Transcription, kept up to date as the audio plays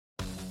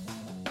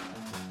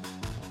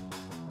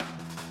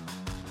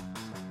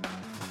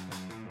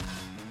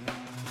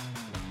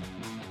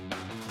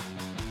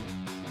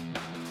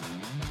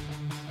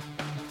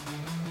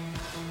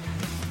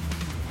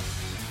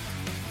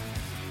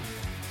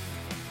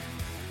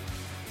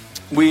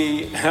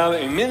we have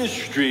a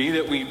ministry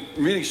that we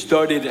really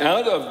started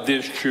out of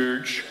this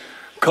church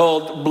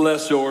called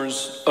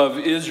Blessors of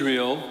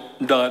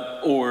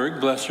Israel.org,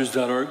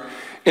 blessors.org.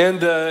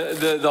 And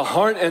the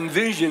heart and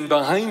vision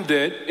behind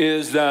it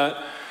is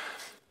that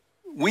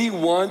we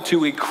want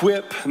to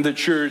equip the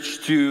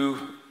church to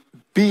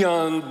be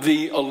on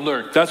the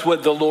alert. That's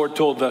what the Lord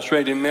told us,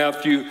 right? In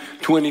Matthew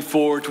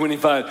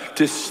 24:25,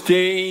 to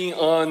stay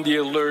on the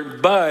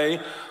alert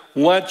by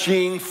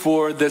watching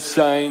for the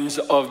signs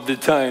of the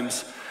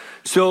times.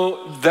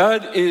 So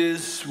that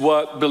is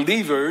what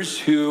believers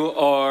who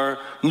are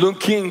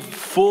looking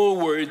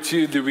forward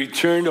to the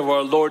return of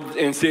our Lord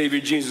and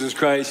Savior Jesus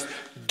Christ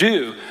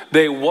do.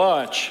 They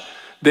watch,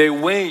 they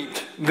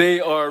wait, they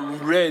are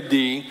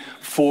ready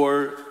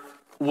for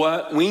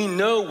what we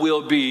know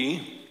will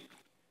be,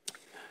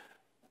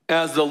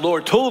 as the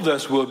Lord told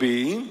us will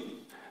be.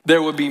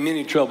 There will be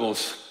many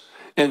troubles.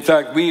 In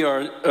fact, we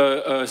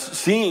are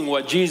seeing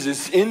what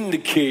Jesus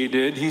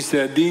indicated. He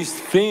said these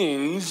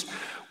things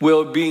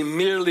will be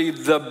merely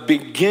the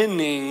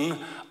beginning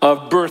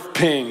of birth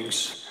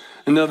pangs.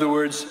 In other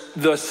words,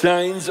 the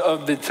signs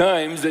of the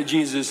times that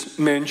Jesus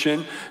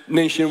mentioned.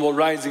 Nation will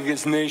rise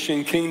against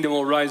nation, kingdom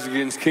will rise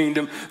against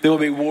kingdom. There will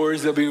be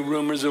wars, there will be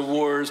rumors of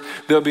wars.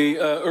 There will be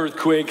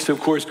earthquakes,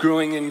 of course,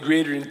 growing in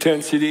greater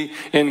intensity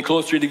and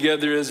closer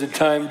together as the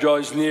time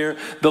draws near.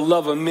 The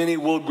love of many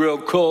will grow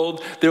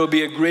cold. There will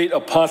be a great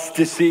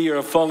apostasy or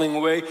a falling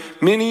away.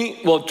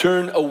 Many will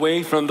turn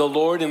away from the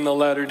Lord in the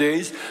latter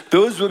days.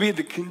 Those will be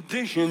the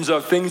conditions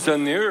of things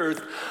on the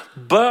earth,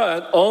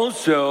 but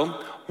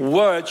also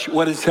watch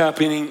what is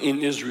happening in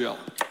Israel.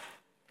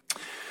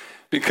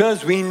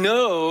 Because we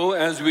know,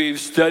 as we've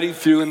studied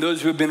through, and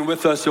those who have been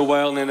with us a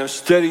while and have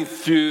studied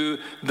through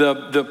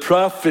the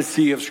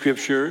prophecy of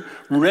Scripture,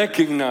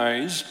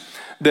 recognize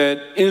that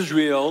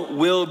Israel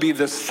will be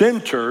the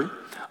center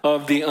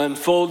of the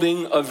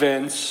unfolding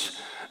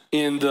events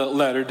in the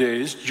latter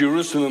days.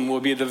 Jerusalem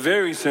will be the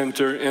very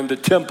center, and the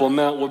Temple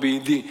Mount will be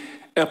the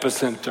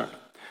epicenter.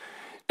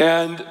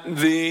 And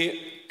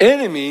the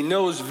enemy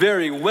knows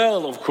very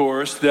well, of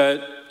course,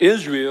 that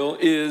Israel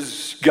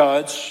is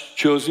God's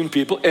chosen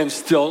people and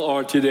still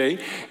are today,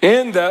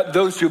 and that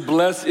those who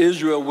bless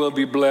Israel will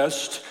be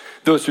blessed.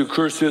 Those who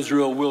curse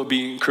Israel will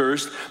be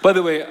cursed. By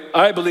the way,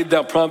 I believe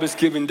that promise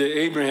given to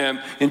Abraham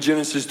in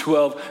Genesis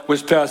 12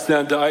 was passed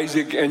down to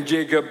Isaac and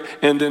Jacob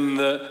and then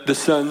the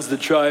sons, the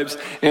tribes,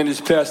 and is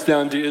passed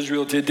down to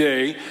Israel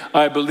today.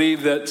 I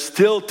believe that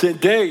still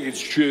today it's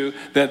true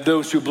that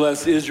those who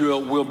bless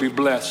Israel will be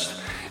blessed.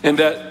 And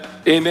that,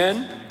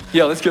 amen?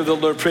 Yeah, let's give the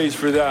Lord praise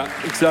for that.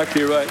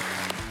 Exactly right.